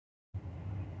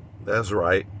That's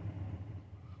right.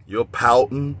 Your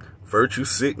pouting, virtue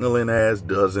signaling ass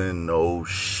doesn't know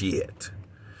shit.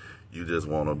 You just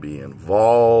want to be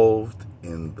involved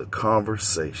in the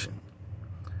conversation.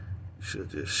 You should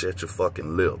just shut your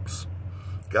fucking lips.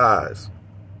 Guys,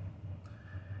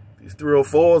 these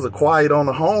 304s are quiet on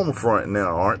the home front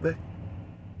now, aren't they?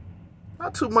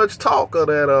 Not too much talk of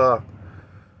that,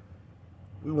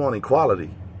 we want equality.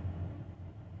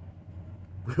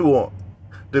 We want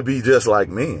to be just like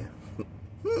men.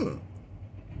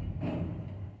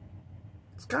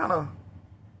 It's kind of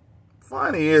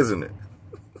funny, isn't it?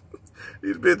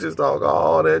 These bitches talk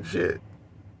all that shit.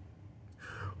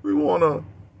 We want to,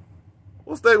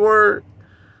 what's that word?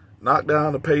 Knock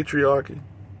down the patriarchy.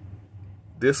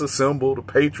 Disassemble the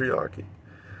patriarchy.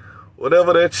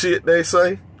 Whatever that shit they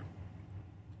say.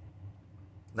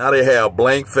 Now they have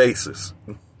blank faces.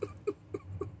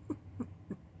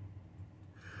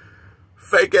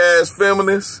 Fake ass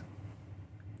feminists.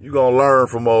 You gonna learn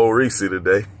from old Reecie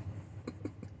today.